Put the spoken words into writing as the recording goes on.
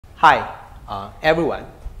Hi, everyone.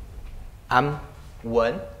 I'm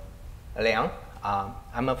Wen Liang.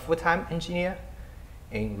 I'm a full-time engineer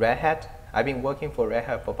in Red Hat. I've been working for Red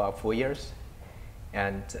Hat for about 4 years.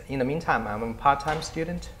 And in the meantime, I'm a part-time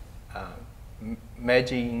student,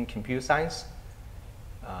 majoring in computer science.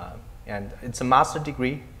 And it's a master's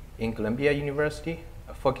degree in Columbia University,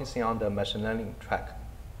 focusing on the machine learning track.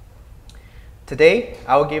 Today,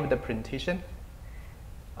 I will give the presentation.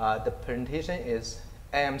 The presentation is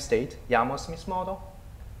Nmstate YAML Smith model,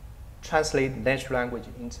 translate natural language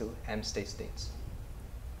into Nmstate states.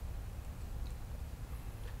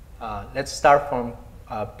 Let's start from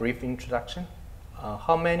a brief introduction.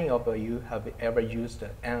 How many of you have ever used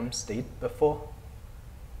Nmstate before?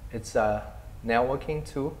 It's a networking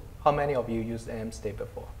tool. How many of you used Nmstate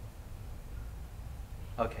before?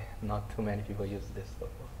 Okay, not too many people use this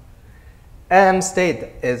before.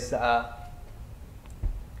 Nmstate is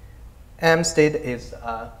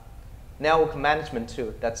a network management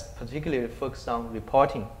tool that's particularly focused on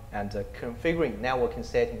reporting and configuring networking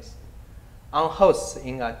settings on hosts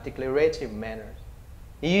in a declarative manner.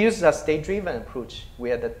 It uses a state-driven approach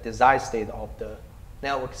where the desired state of the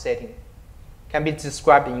network setting can be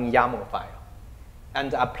described in YAML file,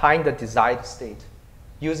 and applying the desired state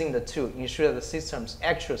using the tool ensures the system's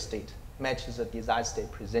actual state matches the desired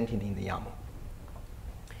state presented in the YAML.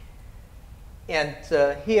 And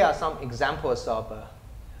here are some examples of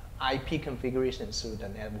IP configuration through the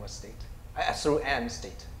network state, through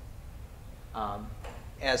Nmstate.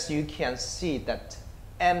 As you can see that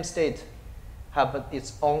Nmstate have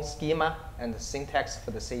its own schema and syntax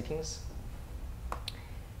for the settings.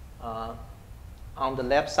 On the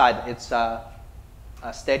left side, it's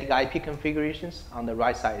static IP configurations. On the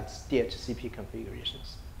right side, it's DHCP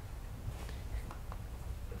configurations.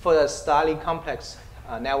 For the slightly complex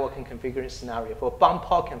networking configuration scenario, for bound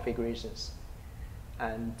port configurations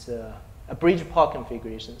and bridge port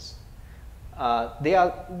configurations,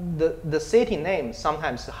 the setting name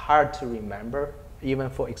sometimes hard to remember, even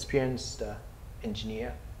for experienced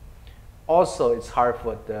engineer. Also, it's hard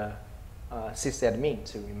for the sysadmin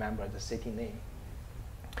to remember the setting name.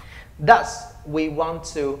 Thus, we want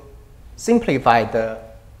to simplify the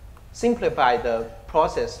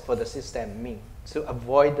process for the sysadmin to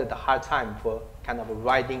avoid the hard time for kind of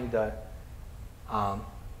writing the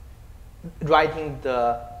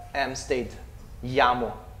Nmstate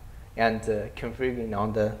YAML and configuring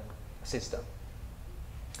on the system.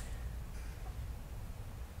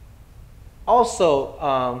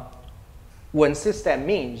 Also, when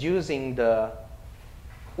systemnin is using the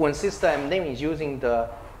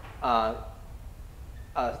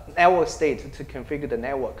network state to configure the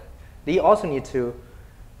network, they also need to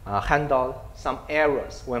handle some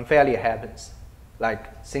errors when failure happens, like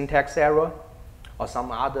syntax error or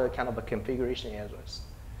some other kind of a configuration errors.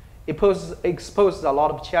 It exposes a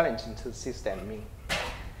lot of challenge into the systemnin.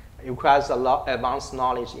 It requires a lot advanced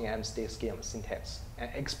knowledge in Nmstate schema syntax and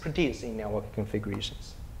expertise in network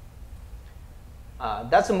configurations.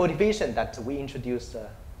 That's the motivation that we introduced a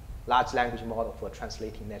large language model for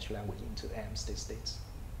translating natural language into Nmstate states.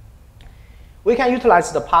 We can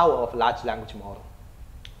utilize the power of large language model,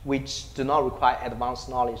 which do not require advanced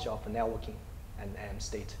knowledge of networking and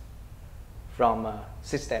Nmstate from a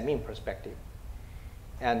sysadmin perspective.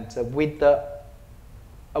 And with the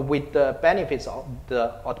benefits of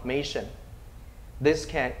the automation, this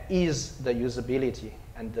can ease the usability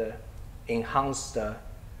and enhance the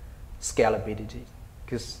scalability,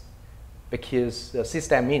 because the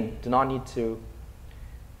sysadmin do not need to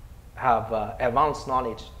have advanced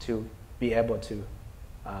knowledge to be able to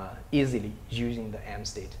easily using the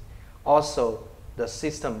Nmstate. Also, the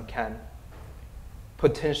system can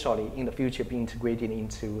potentially in the future be integrated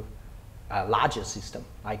into a larger system,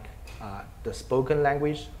 like the spoken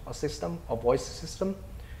language or system or voice system,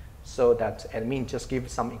 so that admin just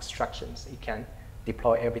gives some instructions. It can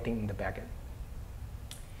deploy everything in the backend.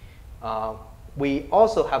 We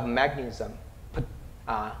also have mechanism,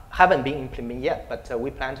 haven't been implemented yet, but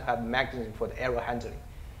we plan to have mechanism for the error handling,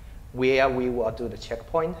 where we will do the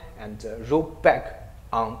checkpoint and root back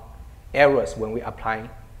on errors when we apply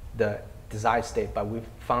the desired state, but we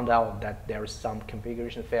found out that there is some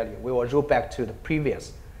configuration failure. We will root back to the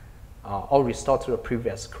previous, or restore to the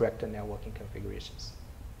previous correct networking configurations.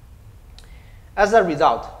 As a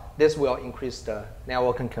result, this will increase the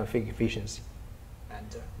networking config efficiency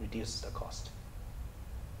and reduce the cost.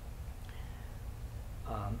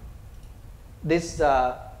 This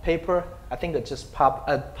paper, I think it just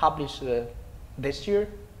published this year,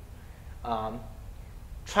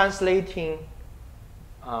 translating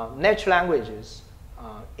natural languages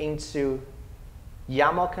into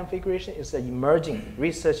YAML configuration is the emerging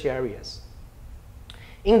research areas.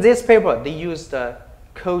 In this paper, they used the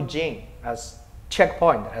cogene as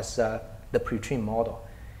checkpoint as the pre-trained model,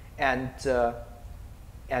 and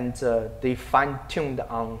they fine-tuned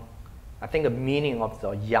on, I think, the meaning of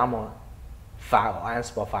the YAML file,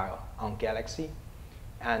 Ansible file on Galaxy,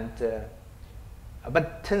 and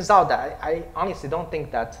but turns out that I honestly don't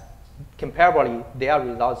think that comparably their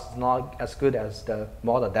results is not as good as the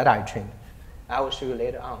model that I trained. I will show you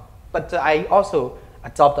later on. But I also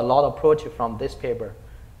adopt a lot of approaches from this paper,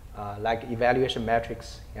 like evaluation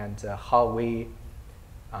metrics and how we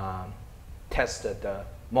tested the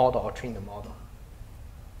model or trained the model.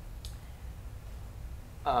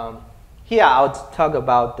 Here I'll talk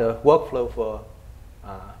about the workflow for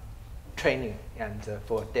training and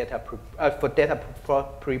for data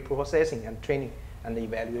pre-processing and training and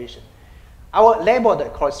evaluation. I will label the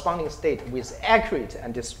corresponding state with accurate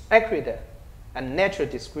and natural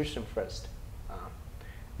description first.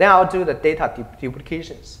 Then I'll do the data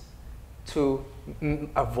duplications to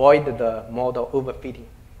avoid the model overfitting.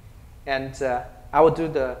 And I will do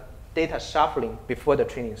the data shuffling before the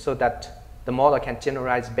training so that the model can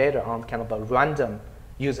generalize better on kind of a random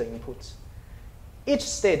user inputs. Each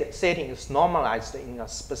state setting is normalized in a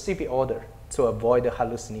specific order to avoid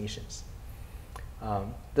hallucinations.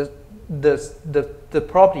 The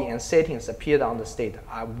property and settings appeared on the state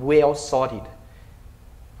are well sorted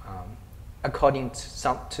according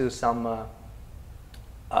to some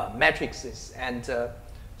matrices, and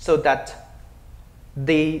so that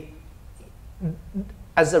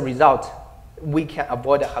as a result, we can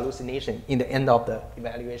avoid a hallucination in the end of the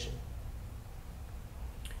evaluation.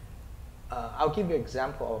 I'll give you an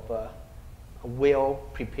example of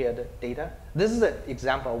well-prepared data. This is an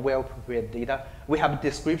example of well-prepared data. We have a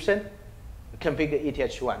description, configure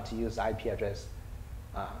ETH1 to use IP address.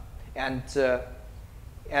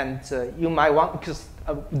 You might want, because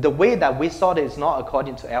the way that we sort it is not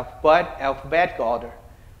according to alphabetical order.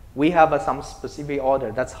 We have some specific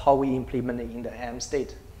order. That's how we implement it in the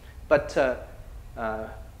Nmstate. But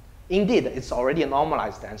indeed, it's already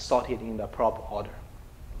normalized and sorted in the proper order.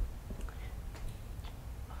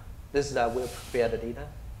 This is a well-prepared data.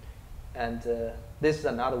 And this is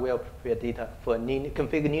another well-prepared data for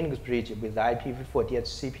configure Linux bridge with IPv4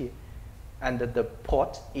 DHCP and the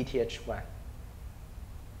port ETH1.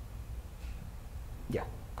 Yeah.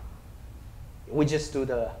 We just do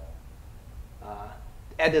the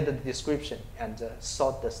edit the description and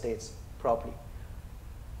sort the states properly.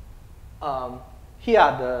 Here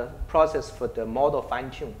are the process for the model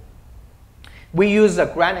fine-tune. We use a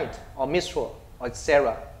Granite or Mistral or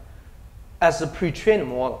etc. as the pre-trained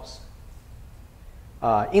models.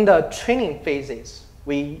 In the training phases,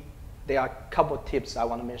 there are a couple of tips I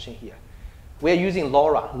want to mention here. We are using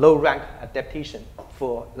LoRa, low-rank adaptation,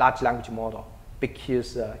 for large language model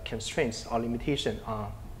because constraints or limitation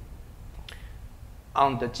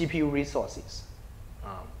on the GPU resources.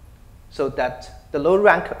 So that the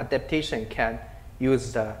low-rank adaptation can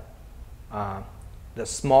use the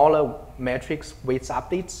smaller matrix weights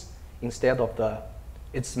updates instead of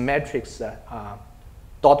its matrix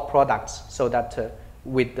dot products, so that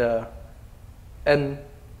with the n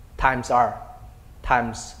times r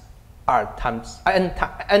times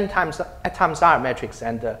n times r matrix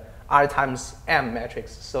and r times m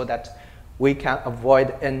matrix, so that we can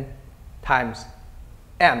avoid n times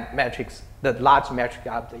m matrix, the large metric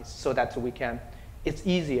updates, so that it's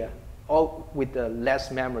easier or with the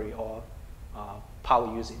less memory or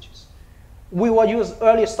power usages. We will use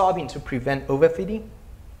early stopping to prevent overfitting.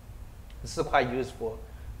 This is quite useful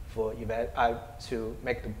to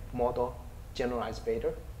make the model generalize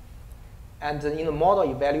better. And in the model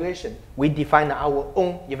evaluation, we define our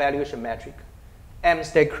own evaluation metric: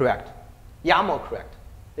 Nmstate correct, YAML correct,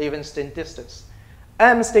 even state distance.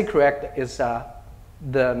 Nmstate correct is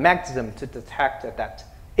the mechanism to detect that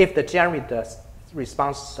if the generated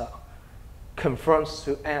response conforms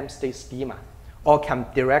to Nmstate schema or can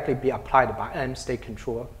directly be applied by Nmstate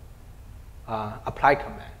control apply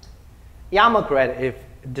command. YAML correct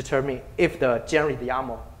determine if the generated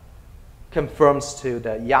YAML conforms to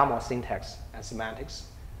the YAML syntax and semantics.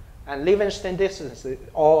 And Levenstein distance is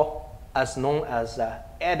all as known as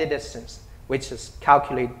edit distance, which is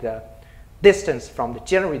calculate the distance from the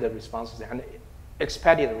generated responses and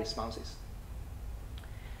expected responses.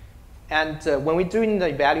 And when we're doing the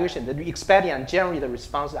evaluation, the expected and generated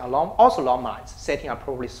responses are also normalized, setting are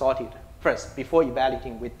properly sorted first before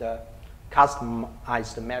evaluating with the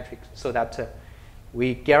customized metric, so that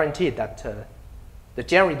we guarantee that the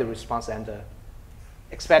generated response and the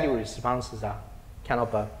expected responses are kind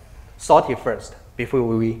of sorted first before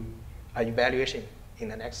we evaluation in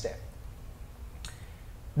the next step.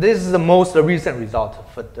 This is the most recent result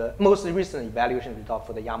for the most recent evaluation result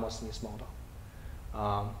for the YAML-Smith model.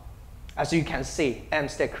 As you can see,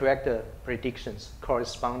 Nmstate corrected predictions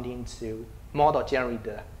corresponding to model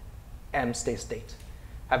generated Nmstate state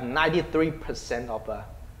have 93% of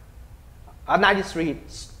 93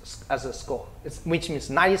 as a score, which means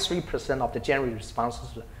 93% of the generated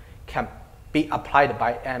responses can be applied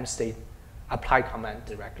by Nmstate apply command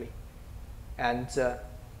directly. And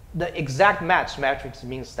the exact match matrix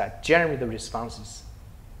means that generated responses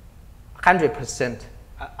 100%,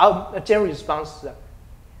 generated responses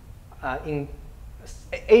in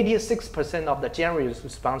 86% of the generated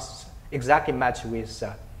responses exactly match with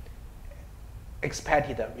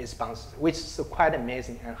expected responses, which is quite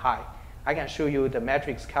amazing and high. I can show you the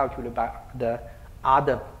metrics calculated by the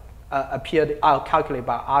other calculated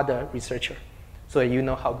by other researcher, so you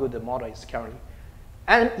know how good the model is currently.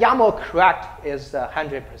 And YAML correct is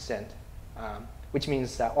 100%, which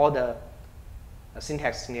means that all the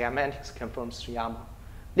syntax semantics conforms to YAML.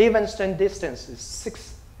 Leave-and-string distance is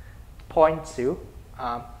 6.2.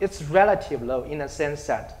 It's relatively low in the sense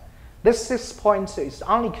that this 6.2 is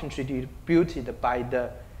only contributed by the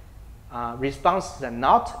responses that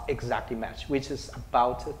not exactly match, which is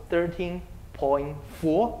about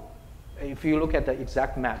 13.4. If you look at the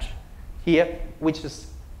exact match here, which is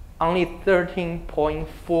only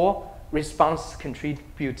 13.4 responses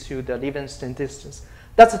contribute to the leave-and-string distance.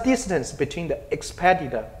 That's the distance between the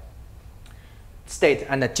expected state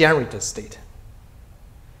and the generated state.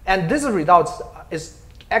 And this result is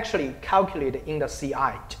actually calculated in the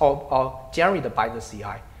CI or generated by the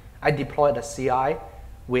CI. I deployed the CI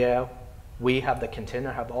where we have the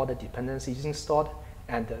container, have all the dependencies installed,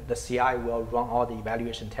 and the CI will run all the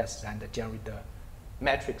evaluation tests and generate the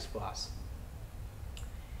metrics for us.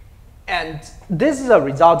 And this is a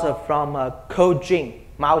result from CodeGen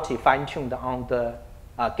multi fine-tuned on the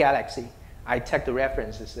Galaxy. I take the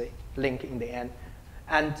references link in the end.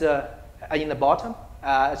 And in the bottom,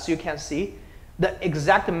 as you can see, the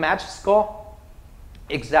exact match score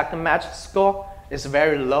is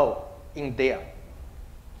very low in there.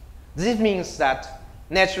 This means that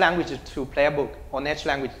natural language to playbook or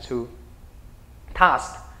natural language to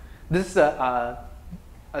task, this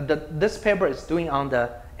paper is doing on the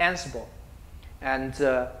Ansible, and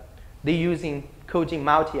they're using CodeGen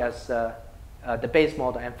multi as the base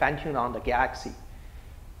model and fine-tuned on the Galaxy.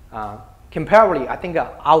 Comparably, I think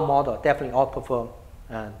our model definitely outperforms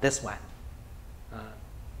this one,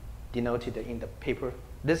 denoted in the paper.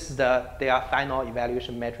 This is their final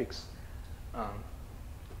evaluation metrics.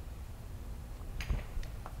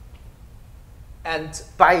 And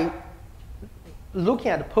by looking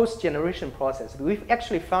at the post-generation process, we've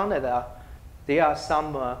actually found that there are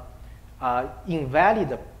some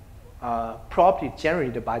invalid property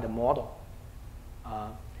generated by the model.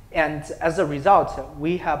 And as a result,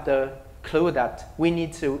 we have the clue that we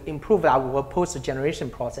need to improve our post-generation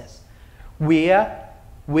process, where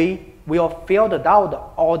we will filter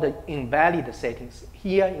out all the invalid settings.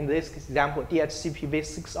 Here in this example,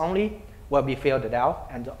 DHCPv6 only will be filtered out,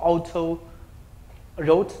 and the auto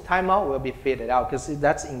route timeout will be filtered out because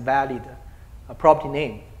that's invalid property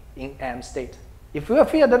name in Nmstate. If we have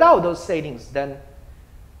filtered out those settings, then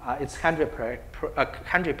it's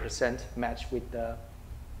 100% match with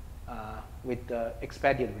the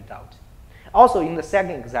expected result. Also, in the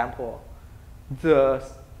second example, the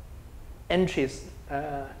entries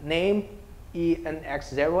name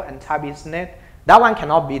ENX0 and type is net, that one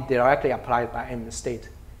cannot be directly applied by Nmstate.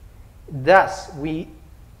 Thus,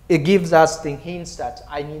 it gives us the hints that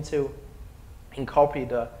I need to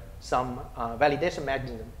incorporate some validation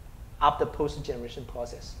mechanism after post-generation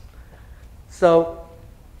process. So,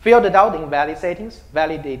 filtered out invalid settings,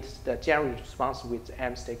 validate the generated response with the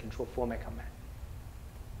Nmstate control format command.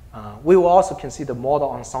 We will also consider model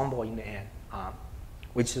ensemble in the end,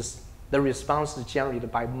 which is the response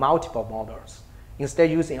generated by multiple models. Instead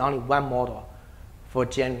of using only one model for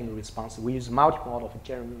generating the response, we use multiple models for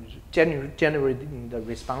generating the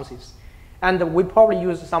responses. And we probably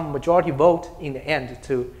use some majority vote in the end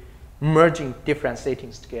to merging different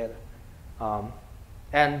settings together.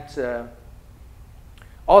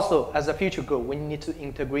 Also, as a future goal, we need to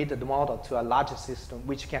integrate the model to a larger system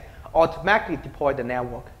which can automatically deploy the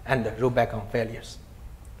network and roll back on failures.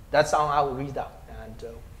 That's on our readout, and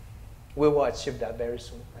we will achieve that very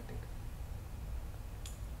soon, I think.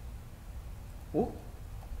 Ooh. Oh,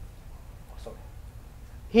 sorry.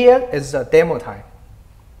 Here is the demo time.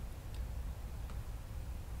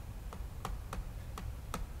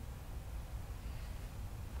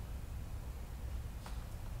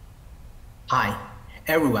 Hi,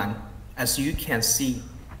 everyone. as you can see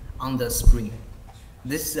on the screen,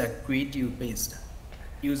 this is a gradient-based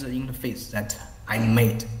user interface that I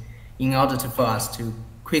made in order for us to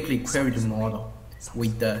quickly query the model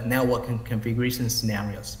with the network and configuration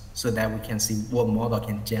scenarios so that we can see what model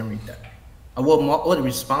can generate what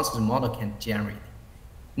responses the model can generate.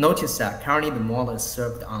 Notice that currently the model is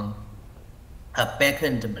served on a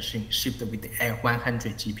backend machine shipped with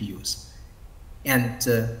 100 GPUs. And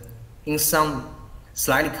in some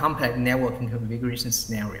slightly complex networking configuration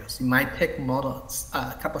scenarios, it might take models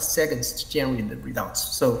a couple of seconds to generate the results.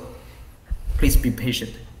 So please be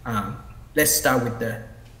patient. Let's start with the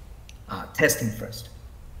testing first.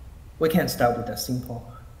 We can start with the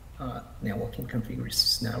simple networking configuration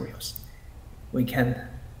scenarios. We can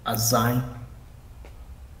assign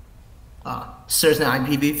certain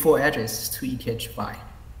IPv4 addresses to ETH5.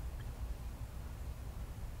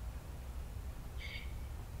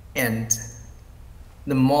 And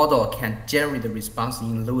the model can generate the response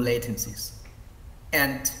in low latencies.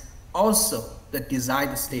 And also the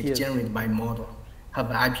desired state generated by model have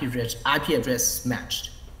an IP address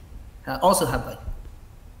matched. Also have an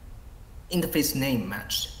interface name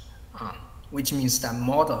matched, which means that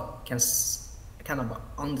model can kind of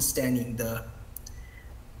understanding the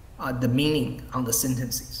meaning on the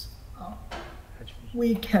sentences.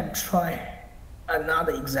 We can try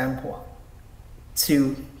another example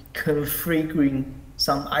to configuring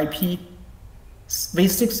some IPv6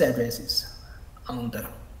 addresses on the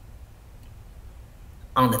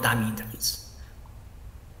dummy interface.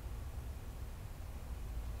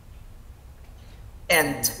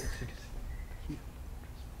 And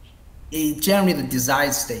it generates the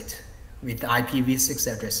desired state with the IPv6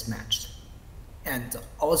 address matched and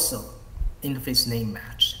also interface name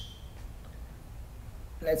matched.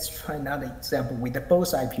 Let's try another example with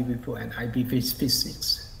both IPv4 and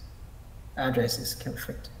IPv6 addresses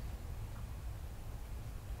configured.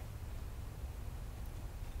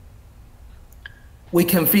 We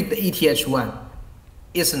configure the ETH1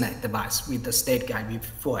 Ethernet device with the static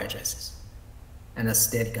IPv4 addresses and the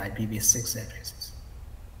static IPv6 addresses.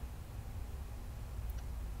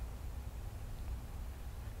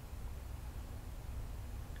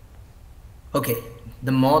 Okay,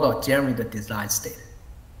 the model generates the desired state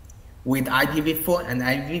with IPv4 and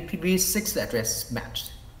IPv6 addresses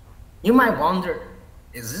matched. You might wonder,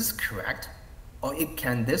 is this correct? Or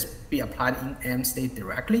can this be applied in Nmstate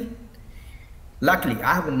directly? Luckily,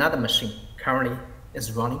 I have another machine currently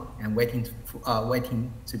is running and waiting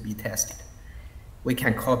to be tested. We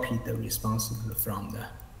can copy the response from the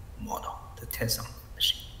model to test on the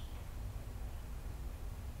machine.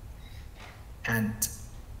 And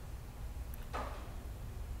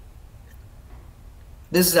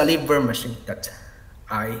this is a live virtual machine that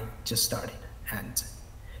I just started, and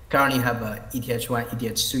currently have a ETH1,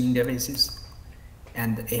 ETH2 interfaces,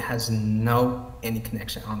 and it has no any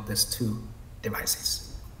connection on these two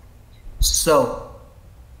devices. So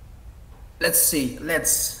let's see,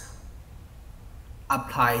 let's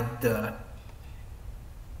apply the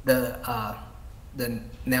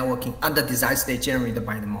networking under desired state generated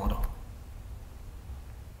by the model.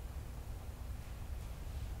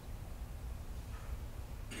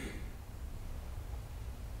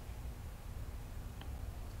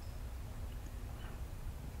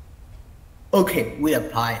 Okay, we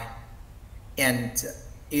apply, and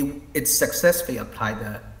it successfully applied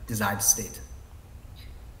the desired state.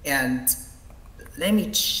 And let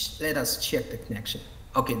us check the connection.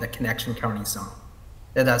 Okay, the connection currently is on.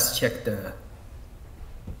 Let us check the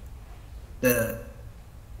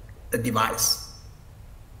device.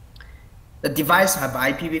 The device have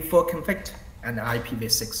IPv4 config and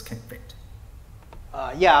IPv6 config.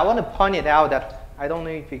 Yeah, I want to point it out that I don't know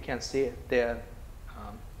if you can see it there.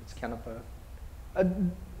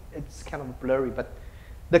 It's kind of blurry, but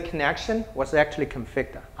the connection was actually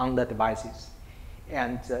configured on the devices.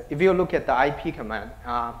 And if you look at the IP command,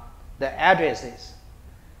 the addresses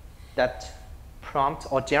that prompt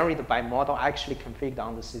or generated by model actually configured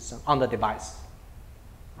on the system, on the device,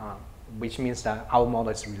 which means that our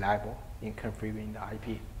model is reliable in configuring the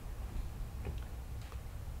IP.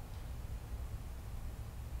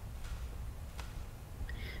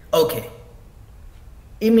 Okay,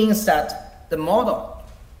 it means that the model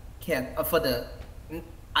can, for the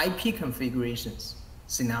IP configurations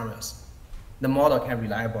scenarios, the model can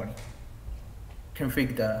reliably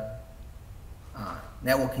configure the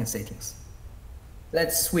networking settings.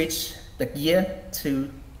 Let's switch the gear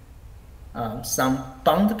to some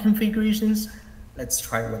bound configurations. Let's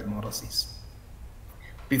try what the model sees.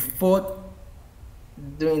 Before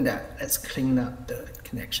doing that, let's clean up the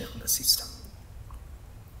connection on the system.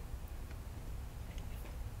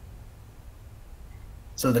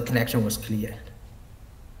 So the connection was cleared.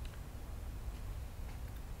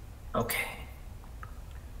 Okay.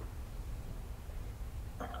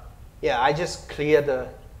 Yeah, I just cleared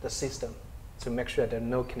the system to make sure that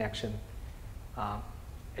no connection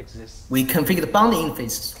exists. We configure the bounding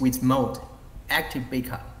interface with mode, active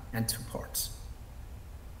backup, and 2 ports.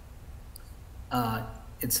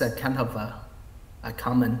 It's a kind of a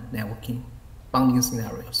common networking bounding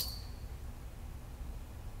scenarios.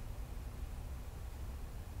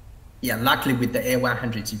 Yeah, luckily with the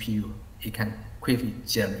A100 GPU, it can quickly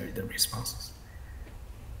generate the responses.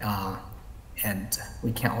 And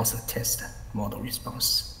we can also test model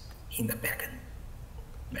response in the backend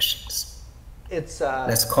machines.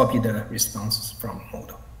 Let's copy the responses from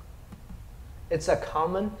model. It's a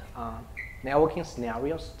common networking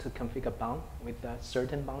scenarios to configure bound with a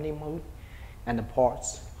certain bounding mode and the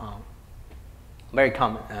ports. Very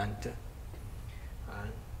common, and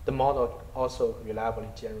the model also reliably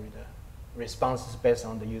generates the responses based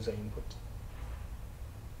on the user input.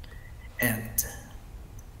 And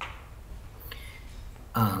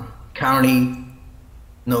currently,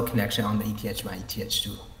 no connection on the ETH1,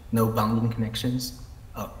 ETH2, no bounding connections.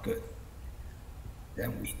 Oh, good.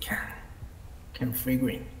 Then we can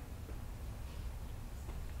configure it.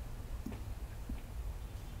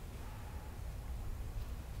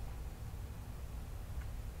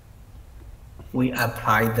 We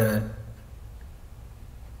apply the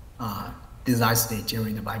design state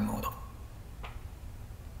generated by model.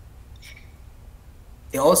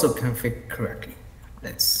 It also configured correctly.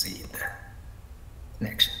 Let's see the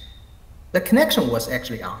connection. The connection was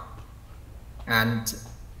actually on, and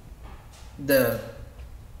the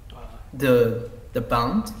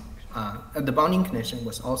bounding connection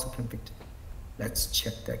was also configured. Let's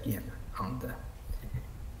check that again on the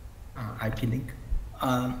IP link.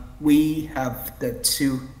 We have the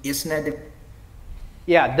 2 Ethernet.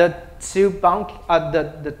 Yeah, the 2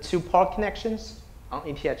 the 2 port connections on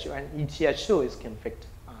ETH2 and ETH2 is configured,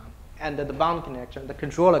 and the bound connection, the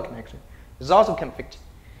controller connection, is also configured.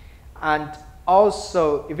 And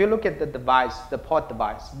also, if you look at the device, the port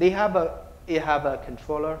device, it have a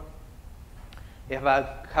controller. It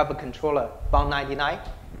have a controller bound 99,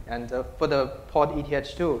 and for the port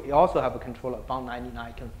ETH2, it also have a controller bound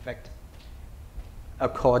 99 configured.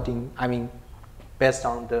 Based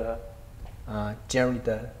on the generate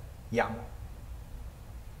the YAML,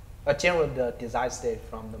 generate the design state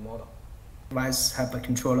from the model. Device have a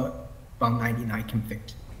controller bound 99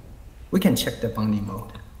 configured. We can check the bounding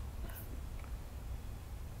mode,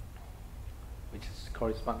 which is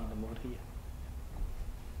corresponding to the mode here.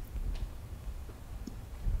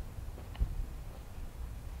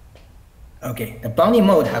 Okay, the bounding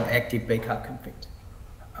mode have active backup configured.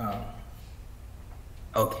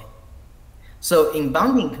 Okay, so in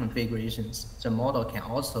bounding configurations, the model can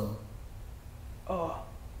also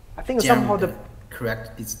I think somehow the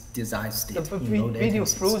correct design state the in low video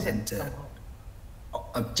latencies frozen and somehow.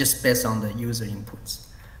 Just based on the user inputs.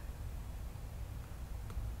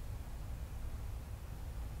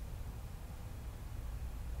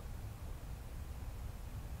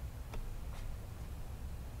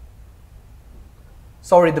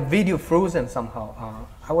 Sorry, the video frozen somehow.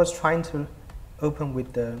 I was trying to open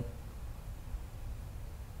with the.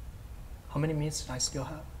 How many minutes do I still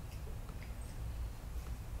have?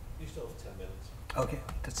 You still have 10 minutes. Okay,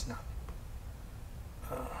 that's enough.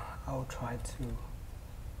 I'll try to.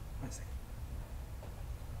 One second.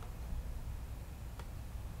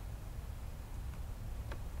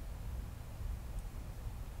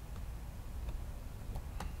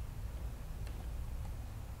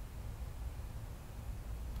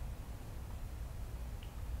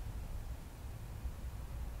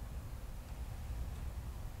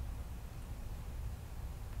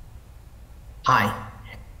 Hi.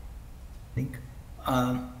 Link.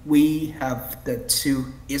 We have the 2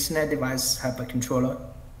 Ethernet devices have a controller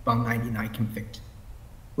bound 99 configured.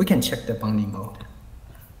 We can check the bounding mode.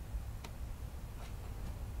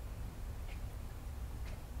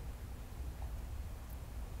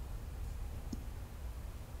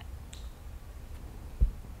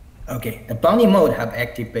 Okay, the bounding mode have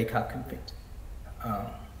active backup configured.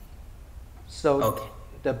 Okay.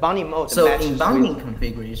 The bounding mode. So in bounding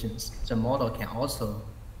configurations, the model can also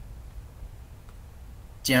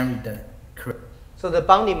generate the correct. So the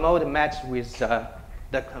bounding mode match with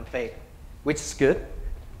the config, which is good.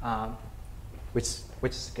 Which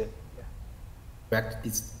is good. Yeah. Correct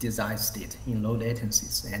design state in low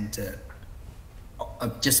latencies and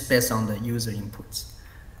just based on the user inputs.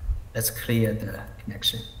 Let's clear the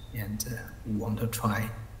connection, and we want to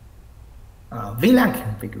try VLAN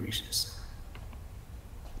configurations.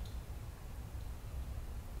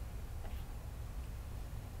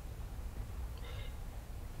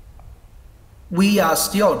 We are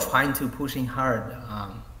still trying to pushing hard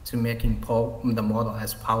to making the model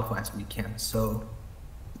as powerful as we can. So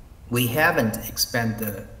we haven't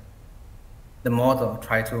expanded the model,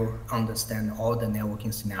 try to understand all the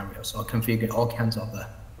networking scenarios or configure all kinds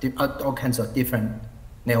of different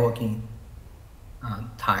networking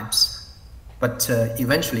types. But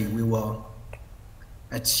eventually we will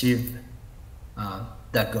achieve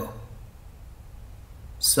that goal.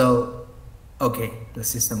 So, okay, the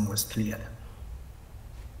system was cleared.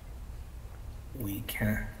 We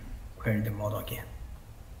can query the model again.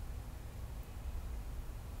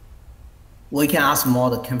 We can ask the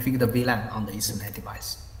model to configure the VLAN on the Ethernet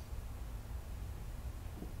device.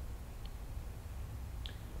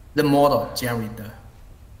 The model generates the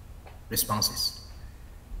responses.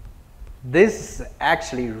 This is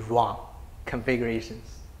actually wrong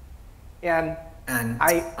configurations. And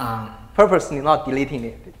I purposely not deleting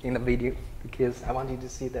it in the video because I want you to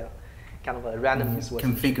see the kind of a randomness.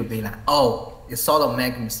 Configure VLAN. Oh, it sort of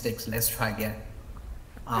make mistakes. Let's try again.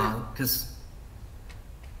 Because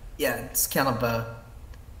yeah, it's kind of a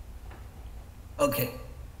okay.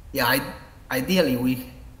 Yeah,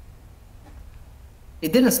 ideally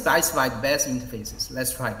it didn't specify the best interfaces.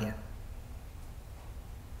 Let's try again.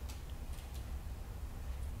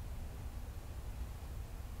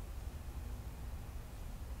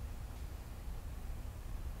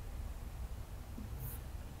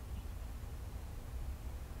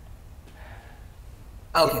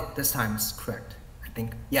 Okay, this time is correct. I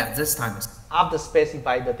think, yeah, this time is. After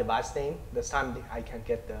specify the device name, this time I can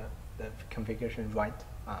get the configuration right.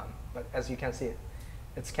 But as you can see,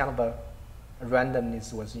 it's kind of a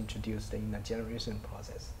randomness was introduced in the generation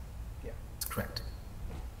process. Yeah, it's correct.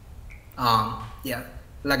 Yeah,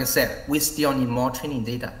 like I said, we still need more training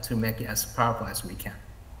data to make it as powerful as we can.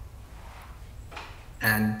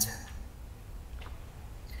 And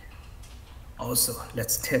also,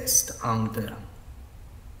 let's test on the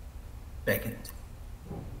backend.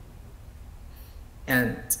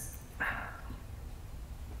 And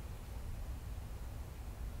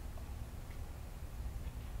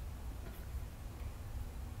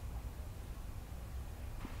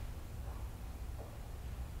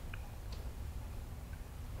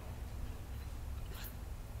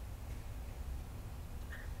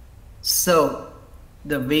so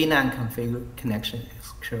the VLAN configure connection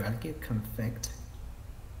is correctly configured.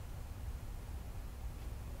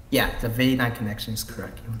 Yeah, the VLAN connection is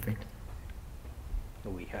correctly configured.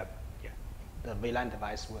 We have, yeah, the VLAN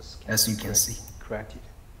device was, as you can see, corrected.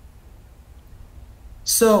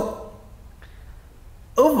 So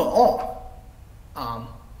overall,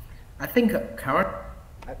 I think current.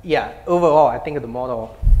 Yeah, overall, I think the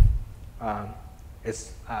model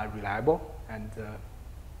is reliable, and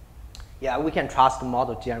yeah, we can trust the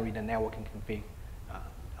model generate the networking config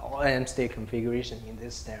or Nmstate configuration in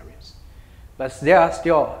these scenarios. But there are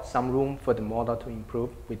still some room for the model to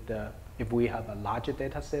improve with the, if we have a larger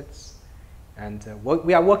data sets, and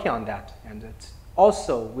we are working on that. And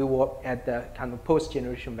also we work at the kind of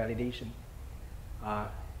post-generation validation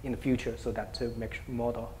in the future, so that to make sure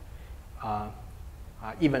model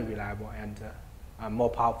even reliable and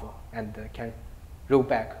more powerful, and can roll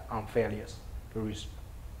back on failures.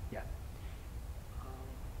 Yeah.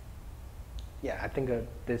 Yeah, I think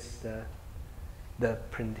this the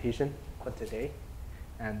presentation for today,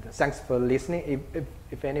 and thanks for listening.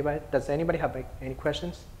 If anybody, does anybody have any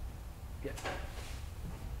questions? Yeah.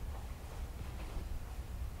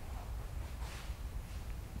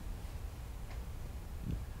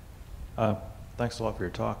 Thanks a lot for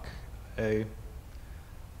your talk. I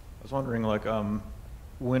was wondering, like,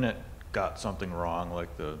 when it got something wrong,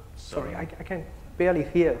 like the. Sorry, I can barely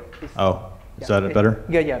hear. Oh, is that better?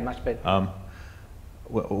 Yeah, much better.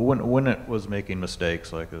 When it was making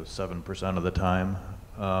mistakes, like 7% of the time,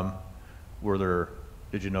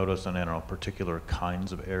 did you notice, I don't know, particular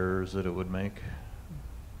kinds of errors that it would make?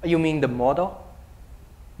 You mean the model?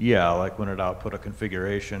 Yeah, like when it output a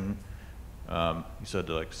configuration, you said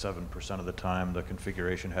like 7% of the time the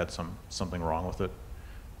configuration had something wrong with it.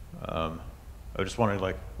 I was just wondering,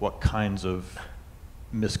 like, what kinds of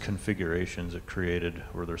misconfigurations it created?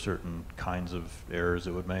 Were there certain kinds of errors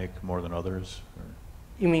it would make more than others? Or?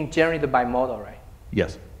 You mean generated by model, right?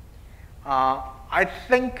 Yes. I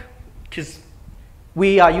think because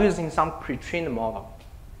we are using some pre-trained model.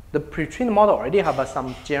 The pre-trained model already have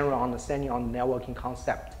some general understanding on networking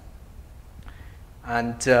concept.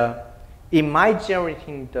 And it might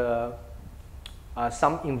generating the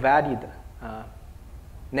some invalid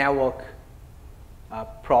network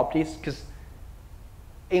properties, because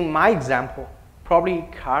in my example, probably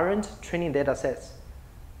current training data sets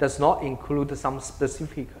does not include some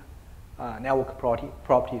specific network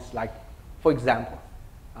properties, like, for example,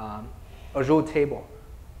 a row table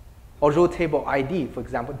or row table ID, for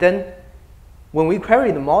example. Then when we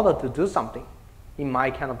query the model to do something, it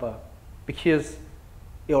might kind of because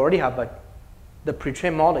you already have the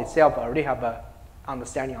pre-trained model itself already have a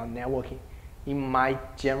understanding on networking, it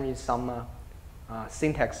might generate some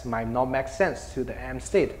syntax might not make sense to the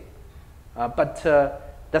Nmstate. But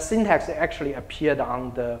the syntax actually appeared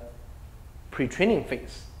on the pre-training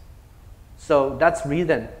phase. So that's the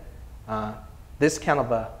reason this kind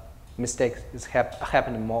of mistake is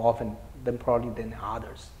happening more often than probably than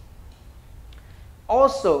others.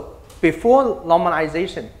 Also, before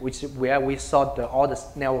normalization, which is where we saw all the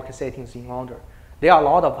network settings in order, there are a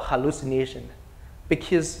lot of hallucination,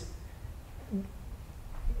 because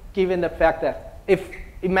given the fact that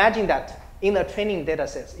imagine that in a training data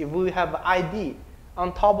set, if we have ID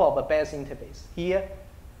on top of a base interface here,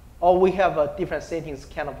 or we have different settings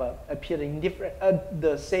kind of appear in different,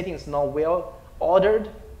 the settings not well ordered,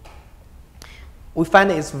 we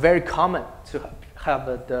find it's very common to have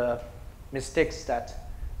the mistakes that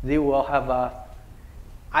they will have a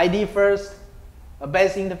ID first, a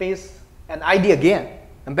base interface, and ID again,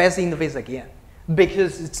 and base interface again,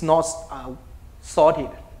 because it's not sorted.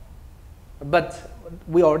 But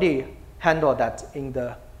we already handled that in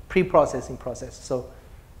the pre-processing process, so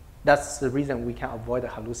that's the reason we can avoid the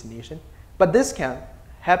hallucination. But this can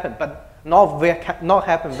happen, but not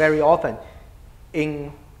happen very often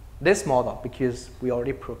in this model, because we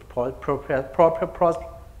already process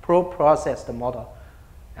the model,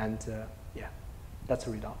 and yeah, that's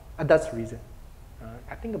the result. That's the reason.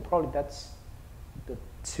 I think probably that's the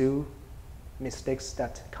two mistakes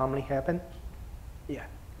that commonly happen. Yeah,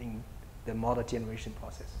 in the model generation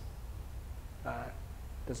process.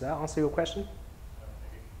 Does that answer your question?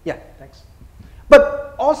 Yeah, thanks.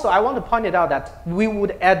 But also, I want to point it out that we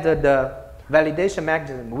would add the validation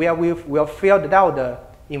mechanism where we will filter out the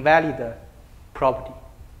invalid property,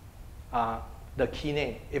 the key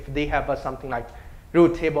name, if they have something like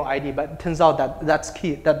root table ID, but it turns out that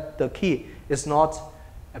the key is not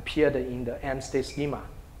appeared in the Nmstate schema.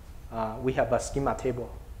 We have a schema table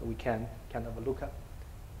that we can kind of look at.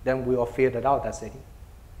 Then we will filter out that setting.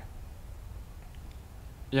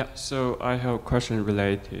 Yeah, so I have a question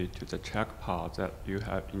related to the check part that you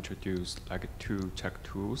have introduced, like two check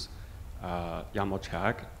tools, YAML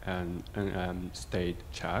check and Nmstate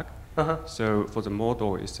check. So for the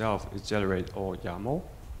model itself, it generates all YAML.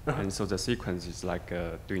 And so the sequence is like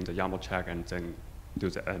doing the YAML check and then do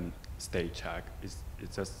the Nmstate check. It's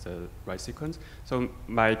just the right sequence. So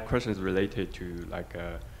my question is related to like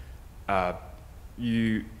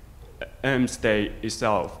Nmstate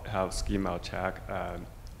itself have schema check.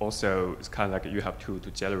 Also, it's kind of like you have to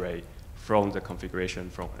generate from the configuration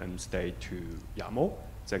from Nmstate to YAML,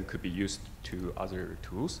 then could be used to other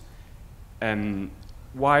tools. And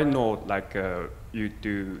why not like you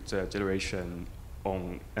do the generation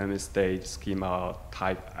on Nmstate schema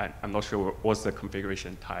type? I'm not sure what's the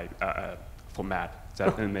configuration type format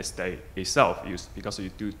that Nmstate itself use, because you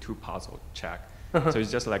do two parts of check. So it's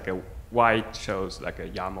just like why chose like a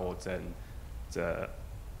YAML then the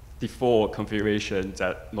default configuration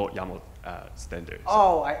that not YAML standard.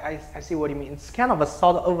 Oh, I see what you mean. It's kind of a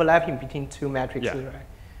sort of overlapping between two matrices, right?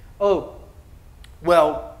 Oh,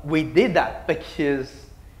 well, we did that because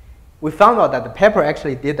we found out that the paper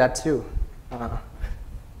actually did that too.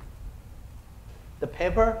 The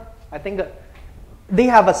paper, I think they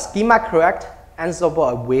have a schema correct answerable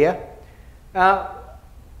aware.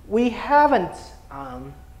 We haven't,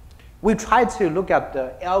 we tried to look at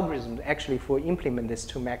the algorithm actually for implement these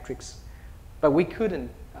two metrics, but we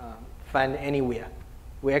couldn't find anywhere.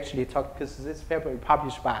 We actually talked, because this paper is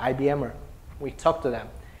published by IBMer. We talked to them.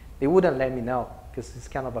 They wouldn't let me know because it's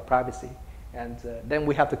kind of a privacy. And then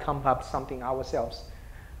we have to come up with something ourselves.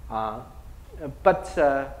 But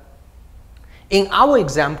in our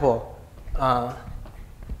example, I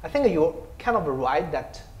think you're kind of right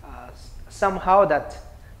that somehow that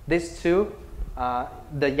these two,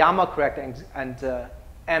 the YAML correct and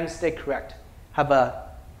Nmstate correct, have a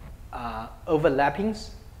overlappings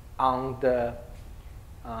on the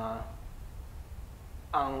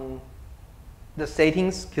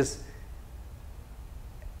settings, because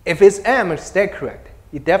if it's Nmstate correct,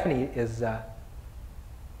 it definitely is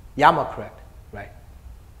YAML correct, right?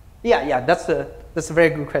 Yeah, that's a very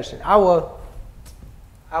good question. I will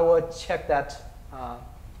check that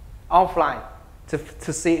offline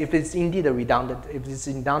to see if it's indeed a redundant. If it's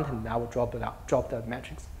redundant, I will drop it out, drop the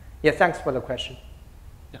metrics. Yeah, thanks for the question.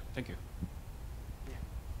 Yeah, thank you.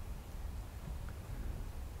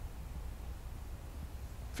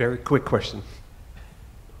 Very quick question.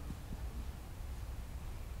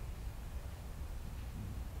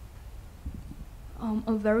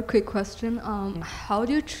 A very quick question. How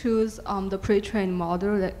do you choose the pre-trained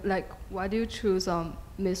model? Like, why do you choose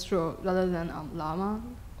Mistral rather than Llama?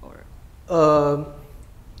 Or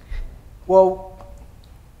well,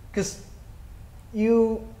 because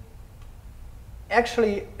you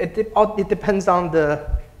actually it depends on the.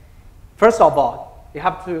 First of all, you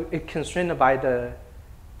have to constrained by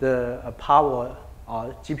the power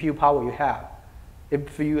or GPU power you have.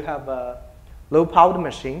 If you have a low-powered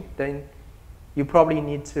machine, then you probably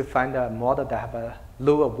need to find a model that have a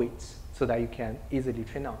lower weight so that you can easily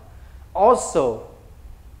train on. Also,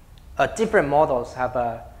 different models have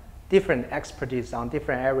a different expertise on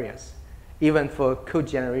different areas. Even for code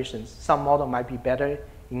generations, some model might be better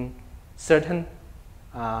in certain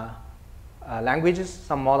languages,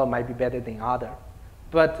 some model might be better than other.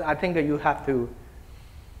 But I think that you have to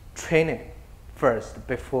train it first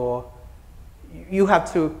before you have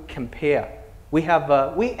to compare. We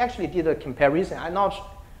actually did a comparison. I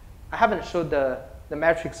haven't showed the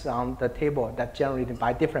metrics on the table that generated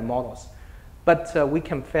by different models, but we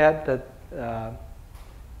compared the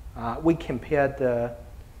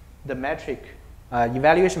metric,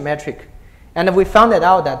 evaluation metric, and we found it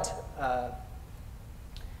out that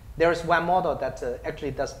there is one model that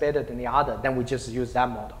actually does better than the other. Then we just use that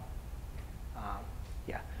model.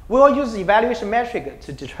 Yeah, we will use evaluation metric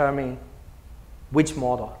to determine which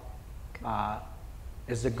model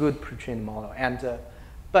is a good pre-trained model. And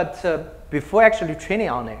but before actually training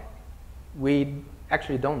on it, we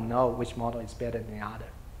actually don't know which model is better than the other.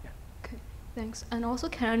 Yeah. Okay, thanks. And also,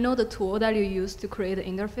 can I know the tool that you use to create the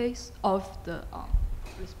interface of the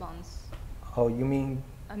response? Oh, you mean?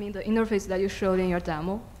 I mean the interface that you showed in your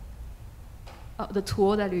demo. The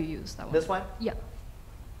tool that you use. That one. This one? Yeah.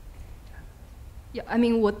 Yeah. I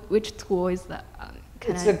mean, which tool is that?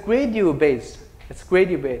 It's a Gradle based. It's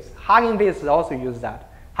Gradle based. Hugging based also use that.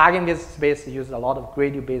 Hugging based use a lot of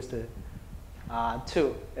Gradle based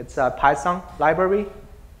tool. It's a Python library.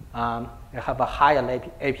 It have a higher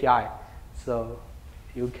API, so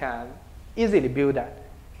you can easily build that.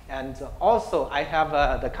 And also, I have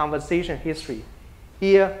the conversation history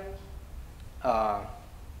here.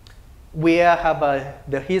 We have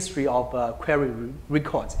the history of query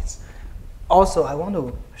records. Also, I want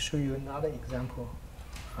to show you another example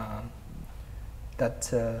that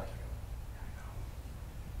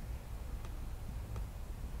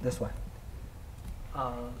this one.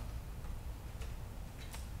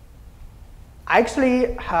 I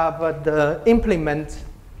actually have the implement.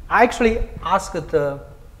 I actually asked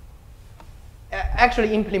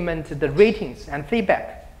implement the ratings and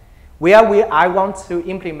feedback. Where I want to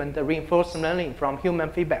implement the reinforcement learning from human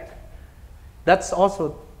feedback. That's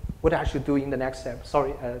also what I should do in the next step.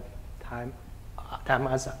 Sorry,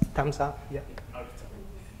 time's up. Yeah.